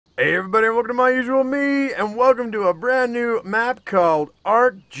Hey everybody, and welcome to My Usual Me, and welcome to a brand new map called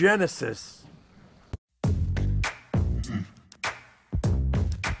ARK Genesis.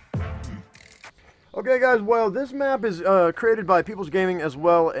 Okay guys, well this map is created by People's Gaming as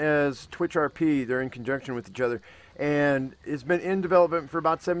well as Twitch RP. They're in conjunction with each other, and it's been in development for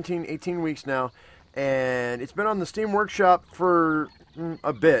about 18 weeks now, and it's been on the Steam Workshop for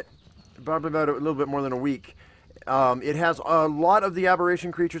a bit, probably about a little bit more than a week. It has a lot of the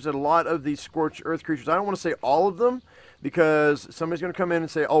aberration creatures and a lot of the Scorched Earth creatures. I don't want to say all of them because somebody's going to come in and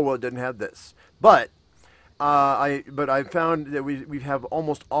say, "Oh, well, it didn't have this." But I found that we have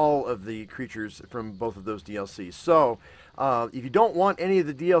almost all of the creatures from both of those DLCs. So if you don't want any of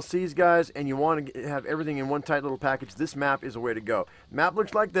the DLCs, guys, and you want to have everything in one tight little package, this map is a way to go. Map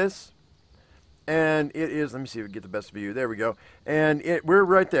looks like this. And it is, let me see if we get the best view. There we go. And we're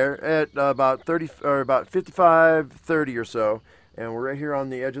right there at about 30 or about 55, 30 or so. And we're right here on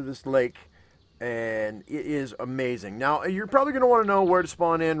the edge of this lake. And it is amazing. Now, you're probably going to want to know where to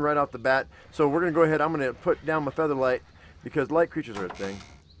spawn in right off the bat. So we're going to go ahead. I'm going to put down my feather light because light creatures are a thing.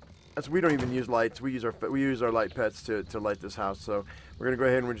 We don't even use lights. We use our light pets to light this house. So we're going to go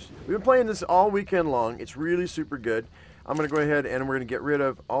ahead and we've been playing this all weekend long. It's really super good. I'm going to go ahead and we're going to get rid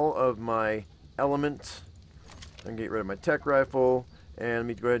of all of my elements. I'm going to get rid of my tech rifle, and let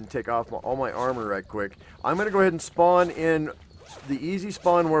me go ahead and take off all my armor right quick. I'm going to go ahead and spawn in the easy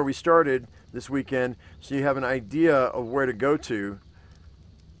spawn where we started this weekend, so you have an idea of where to go to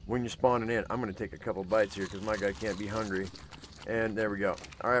when you're spawning in. I'm going to take a couple bites here because my guy can't be hungry. And there we go.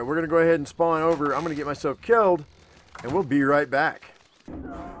 Alright, we're going to go ahead and spawn over. I'm going to get myself killed, and we'll be right back.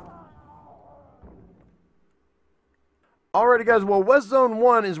 Alrighty guys, well West Zone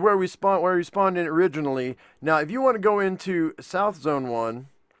 1 is where we spawned in originally. Now if you want to go into South Zone 1,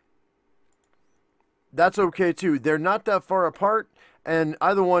 that's okay too. They're not that far apart, and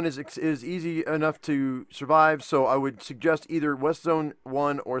either one is easy enough to survive, so I would suggest either West Zone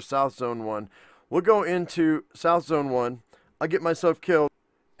 1 or South Zone 1. We'll go into South Zone 1, I'll get myself killed,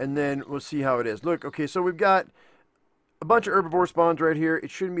 and then we'll see how it is. Look, okay, so we've got a bunch of herbivore spawns right here.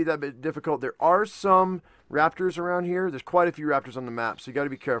 It shouldn't be that bit difficult. There are some raptors around here. There's quite a few raptors on the map, so you got to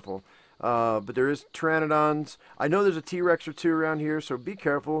be careful. But there is pteranodons. I know there's a T-Rex or two around here, so be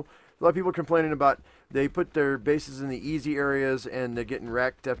careful. A lot of people are complaining about they put their bases in the easy areas and they're getting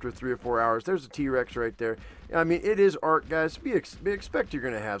wrecked after 3 or 4 hours. There's a T-Rex right there. I mean, it is ARK, guys. Expect you're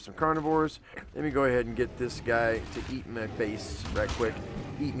going to have some carnivores. Let me go ahead and get this guy to eat my face right quick.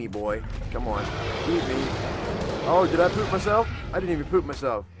 Eat me, boy. Come on. Eat me. Oh, did I poop myself? I didn't even poop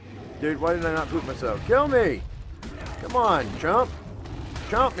myself. Dude, why did I not poop myself? Kill me! Come on, chump.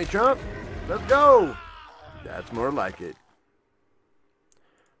 Chump me, chump. Let's go. That's more like it.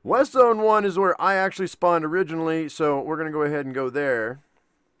 West Zone 1 is where I actually spawned originally, so we're going to go ahead and go there.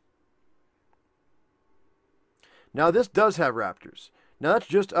 Now, this does have raptors. Now, that's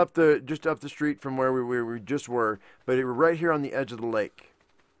just up the street from where we just were, but we're right here on the edge of the lake.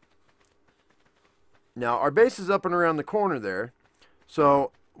 Now, our base is up and around the corner there.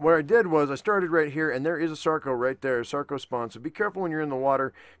 So, what I did was I started right here, and there is a Sarco right there, a Sarco spawn. So, be careful when you're in the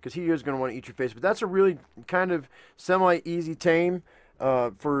water, because he is going to want to eat your face. But that's a really kind of semi-easy tame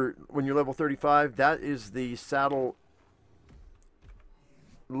for when you're level 35. That is the saddle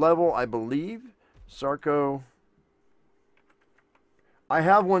level, I believe. Sarco. I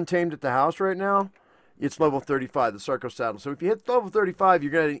have one tamed at the house right now. It's level 35, the Sarco saddle. So if you hit level 35,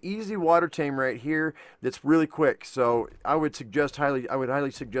 you're going to get an easy water tame right here that's really quick. So I would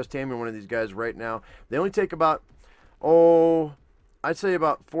highly suggest taming one of these guys right now. They only take about, I'd say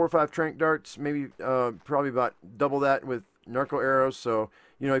about 4 or 5 trank darts, maybe probably about double that with narco arrows. So,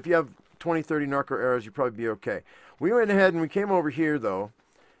 you know, if you have 20, 30 narco arrows, you'd probably be okay. We went ahead and we came over here, though,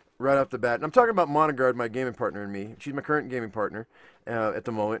 right off the bat. And I'm talking about Monogard, my gaming partner, and me. She's my current gaming partner at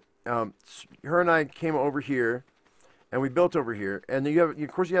the moment. Her and I came over here, and we built over here. And then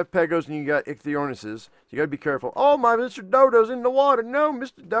of course, you have Pegos and you got Ichthyornises. So you got to be careful. Oh, my Mr. Dodo's in the water. No,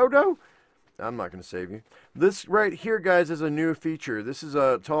 Mr. Dodo. I'm not going to save you. This right here, guys, is a new feature. This is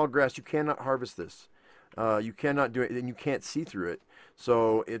a tall grass. You cannot harvest this. You cannot do it, and you can't see through it.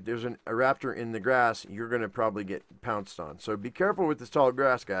 So if there's a raptor in the grass, you're going to probably get pounced on. So be careful with this tall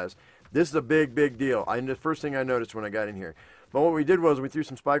grass, guys. This is a big, big deal. The first thing I noticed when I got in here. But what we did was we threw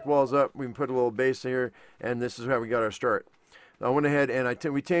some spike walls up. We put a little base here, and this is how we got our start. I went ahead and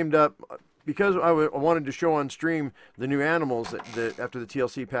we tamed up, because I wanted to show on stream the new animals that after the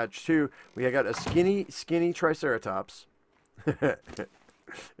TLC patch 2. We got a skinny Triceratops. Let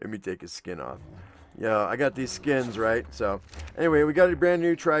me take his skin off. Yeah, I got these skins, right? So, anyway, we got a brand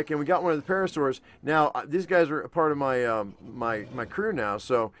new trike, and we got one of the parasaurs. Now, these guys are a part of my my crew now,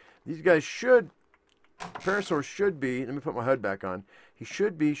 so these guys should, parasaur should be, let me put my HUD back on. He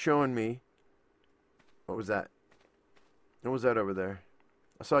should be showing me, what was that? What was that over there?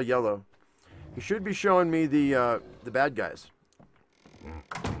 I saw yellow. He should be showing me the bad guys.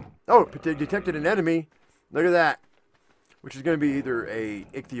 Oh, detected an enemy. Look at that. Which is going to be either a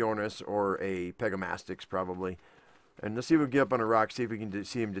Ichthyornis or a Pegomastix, probably. And let's see if we can get up on a rock, see if we can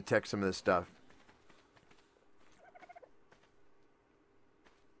see him detect some of this stuff.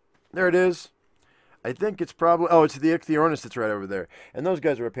 There it is. I think it's probably... Oh, it's the Ichthyornis that's right over there. And those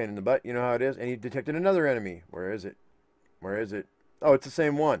guys are a pain in the butt. You know how it is. And he detected another enemy. Where is it? Where is it? Oh, it's the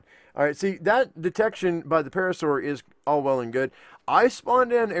same one. All right, see, that detection by the parasaur is all well and good. I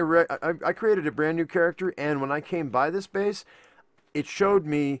spawned in I created a brand new character, and when I came by this base, it showed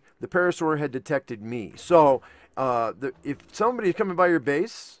me the parasaur had detected me. So, if somebody's coming by your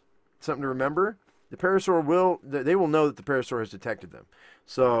base, something to remember, the parasaur they will know that the parasaur has detected them.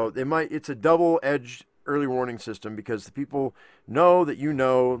 So, it's a double-edged early warning system because the people know that you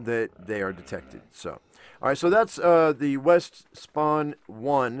know that they are detected. So, all right, so that's the West Spawn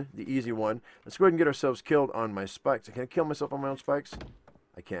 1, the easy one. Let's go ahead and get ourselves killed on my spikes. Can I kill myself on my own spikes?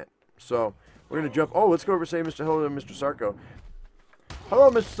 I can't. So, we're going to jump. Oh, let's go over and say hello to Mr. Sarko.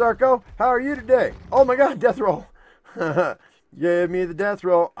 Hello, Mr. Sarko. How are you today? Oh, my God, death roll. Give me the death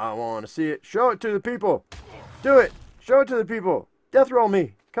roll. I want to see it. Show it to the people. Do it. Show it to the people. Death roll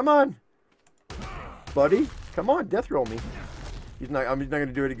me. Come on. Buddy, come on, death roll me. I'm not going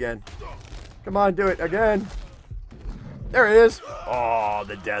to do it again. Come on, do it again. There it is. Oh,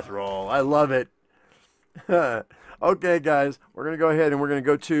 the death roll. I love it. Okay, guys. We're going to go ahead and we're going to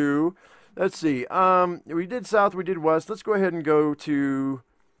go to, let's see. We did south, we did west. Let's go ahead and go to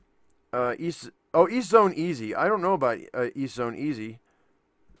east. Oh, East Zone Easy. I don't know about East Zone Easy.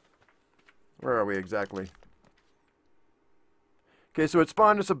 Where are we exactly? Okay, so it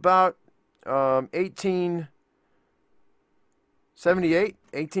spawned us about 1878,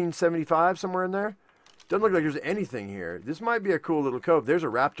 1875, somewhere in there. Doesn't look like there's anything here. This might be a cool little cove. There's a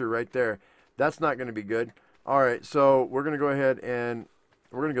raptor right there. That's not going to be good. All right, so we're going to go ahead and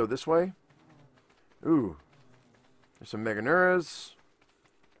we're going to go this way. Ooh, there's some Meganuras.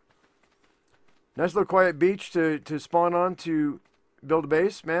 Nice little quiet beach to spawn on to build a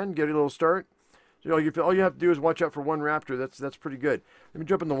base, man. Get a little start. So all you have to do is watch out for one raptor. That's pretty good. Let me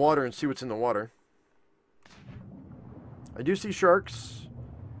jump in the water and see what's in the water. I do see sharks.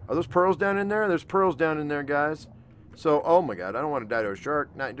 Are those pearls down in there? There's pearls down in there, guys. So, oh my God, I don't want to die to a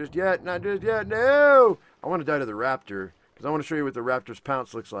shark. Not just yet. Not just yet. No! I want to die to the raptor because I want to show you what the raptor's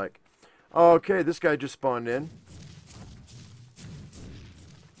pounce looks like. Okay, this guy just spawned in.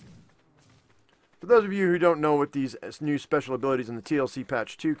 For those of you who don't know what these new special abilities in the TLC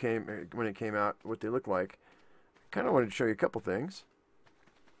patch 2 when it came out, what they look like, I kind of wanted to show you a couple things.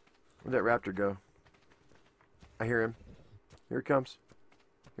 Where'd that raptor go? I hear him. Here it comes.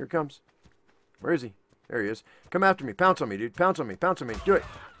 Here it comes. Where is he? There he is. Come after me. Pounce on me, dude. Pounce on me. Pounce on me. Do it.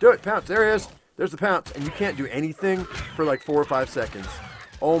 Do it. Pounce. There he is. There's the pounce. And you can't do anything for like 4 or 5 seconds.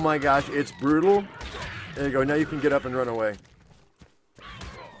 Oh my gosh. It's brutal. There you go. Now you can get up and run away.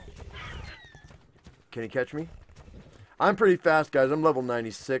 Can he catch me? I'm pretty fast, guys. I'm level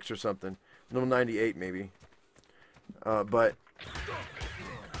 96 or something. Level 98, maybe. But...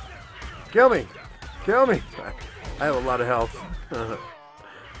 Kill me! Kill me! I have a lot of health.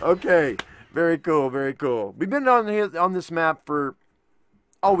 Okay. Very cool, very cool. We've been on this map for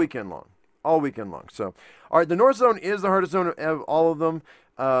all weekend long. All weekend long. So, all right, the North Zone is the hardest zone of all of them.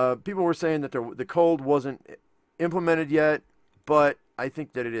 People were saying that the cold wasn't implemented yet, but I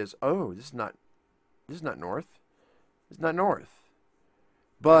think that it is. Oh, this is not north. It's not north.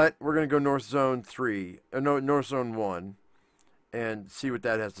 But we're going to go North Zone 3, no, North Zone 1, and see what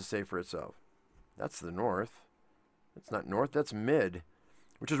that has to say for itself. That's the north. That's not north, that's mid,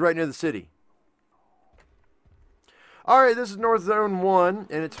 which is right near the city. Alright, this is North Zone 1,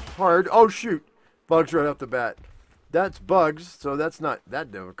 and it's hard. Oh, shoot. Bugs right off the bat. That's bugs, so that's not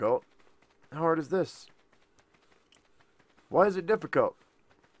that difficult. How hard is this? Why is it difficult?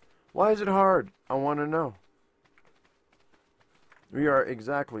 Why is it hard? I want to know. We are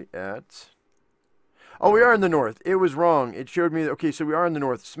exactly at... Oh, we are in the north. It was wrong. It showed me... Okay, so we are in the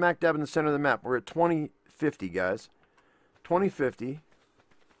north. Smack dab in the center of the map. We're at 2050, guys. 2050.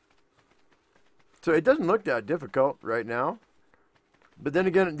 So it doesn't look that difficult right now. But then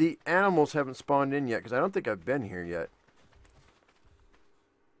again, the animals haven't spawned in yet, because I don't think I've been here yet.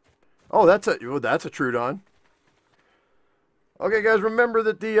 Oh, that's a Trudon. Okay, guys, remember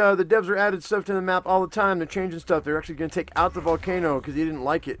that the devs are adding stuff to the map all the time. They're changing stuff. They're actually going to take out the volcano because he didn't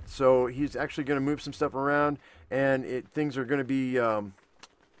like it. So he's actually going to move some stuff around, and things are going to be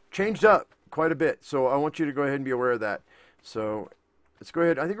changed up quite a bit. So I want you to go ahead and be aware of that. So let's go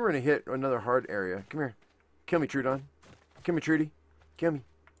ahead. I think we're going to hit another hard area. Come here. Kill me, Trudon. Kill me, Trudy. Kill me.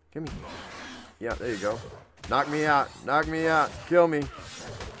 Kill me. Yeah, there you go. Knock me out. Knock me out. Kill me.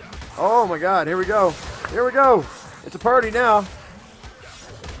 Oh, my God. Here we go. Here we go. It's a party now.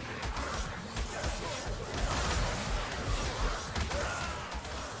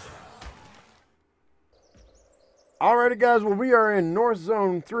 Alrighty, guys. Well, we are in North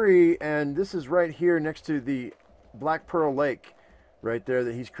Zone 3, and this is right here next to the Black Pearl Lake, right there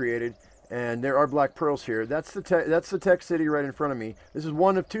that he's created. And there are black pearls here. That's the tech city right in front of me. This is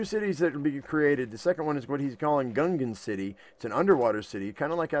one of 2 cities that will be created. The second one is what he's calling Gungan City. It's an underwater city,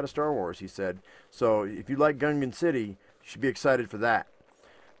 kind of like out of Star Wars, he said. So if you like Gungan City, you should be excited for that.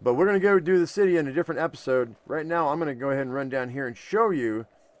 But we're going to go do the city in a different episode. Right now, I'm going to go ahead and run down here and show you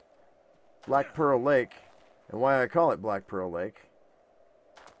Black Pearl Lake. And why I call it Black Pearl Lake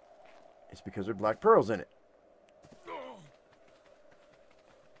is because there are black pearls in it.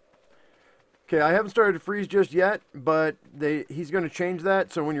 Okay, I haven't started to freeze just yet, but he's going to change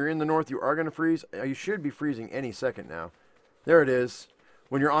that. So when you're in the north, you are going to freeze. You should be freezing any second now. There it is.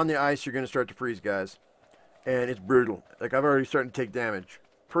 When you're on the ice, you're going to start to freeze, guys. And it's brutal. Like, I've already started to take damage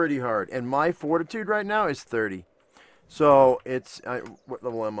pretty hard. And my fortitude right now is 30. So it's... what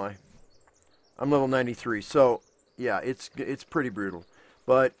level am I? I'm level 93. So, yeah, it's pretty brutal.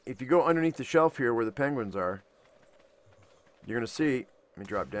 But if you go underneath the shelf here where the penguins are, you're going to see... Let me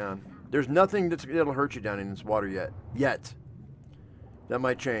drop down. There's nothing that'll hurt you down in this water yet. That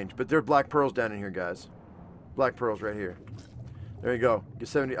might change. But there are black pearls down in here, guys. Black pearls right here. There you go. Get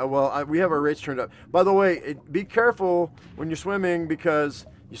 70. Oh, well, we have our rates turned up. By the way, be careful when you're swimming because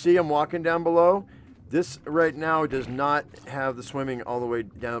you see I'm walking down below. This right now does not have the swimming all the way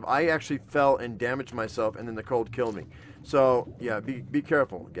down. I actually fell and damaged myself, and then the cold killed me. So, yeah, be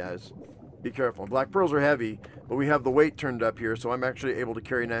careful, guys. Be careful. Black pearls are heavy, but we have the weight turned up here, so I'm actually able to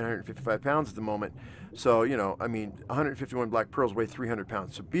carry 955 pounds at the moment. So, you know, I mean, 151 black pearls weigh 300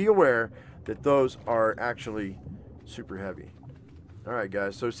 pounds. So be aware that those are actually super heavy. All right,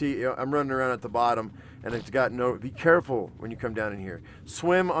 guys. So see, you know, I'm running around at the bottom, and it's got no... Be careful when you come down in here.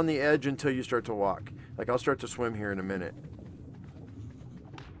 Swim on the edge until you start to walk. Like, I'll start to swim here in a minute.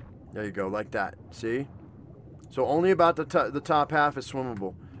 There you go, like that. See? So only about the top half is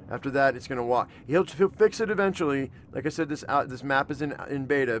swimmable. After that, it's going to walk. He'll fix it eventually. Like I said, this map is in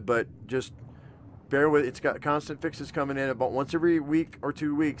beta, but just bear with it. It's got constant fixes coming in. About once every week or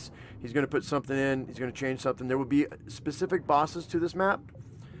 2 weeks, he's going to put something in. He's going to change something. There will be specific bosses to this map.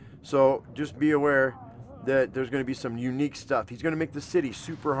 So just be aware that there's going to be some unique stuff. He's going to make the city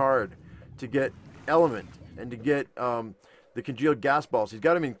super hard to get element and to get the congealed gas balls. He's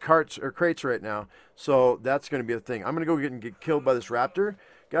got them in crates right now. So that's going to be a thing. I'm going to go get killed by this raptor,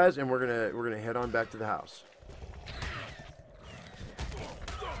 guys, and we're gonna head on back to the house.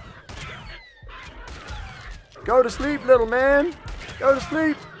 Go to sleep, little man. Go to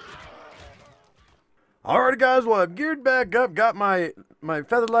sleep. Alright, guys. Well, I've geared back up, got my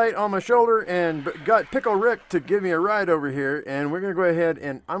featherlight on my shoulder, and got Pickle Rick to give me a ride over here. And we're gonna go ahead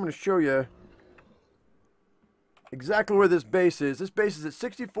and I'm gonna show you exactly where this base is. This base is at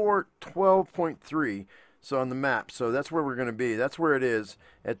 6412.3. So on the map, so that's where we're going to be. That's where it is,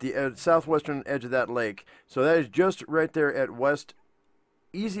 at the southwestern edge of that lake. So that is just right there at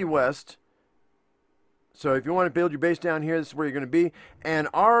easy west. So if you want to build your base down here, this is where you're going to be. And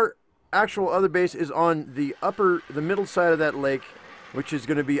our actual other base is on the middle side of that lake, which is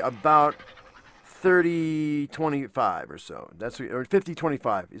going to be about 30-25 or so. Or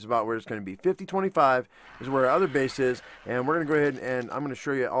 50-25 is about where it's going to be. 50-25 is where our other base is, and we're going to go ahead and I'm going to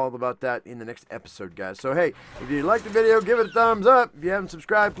show you all about that in the next episode, guys. So hey, if you liked the video, give it a thumbs up. If you haven't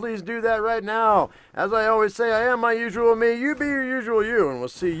subscribed, please do that right now. As I always say, I am my usual me. You be your usual you, and we'll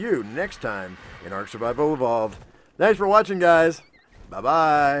see you next time in ARK Survival Evolved. Thanks for watching, guys.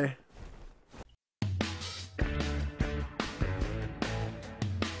 Bye-bye.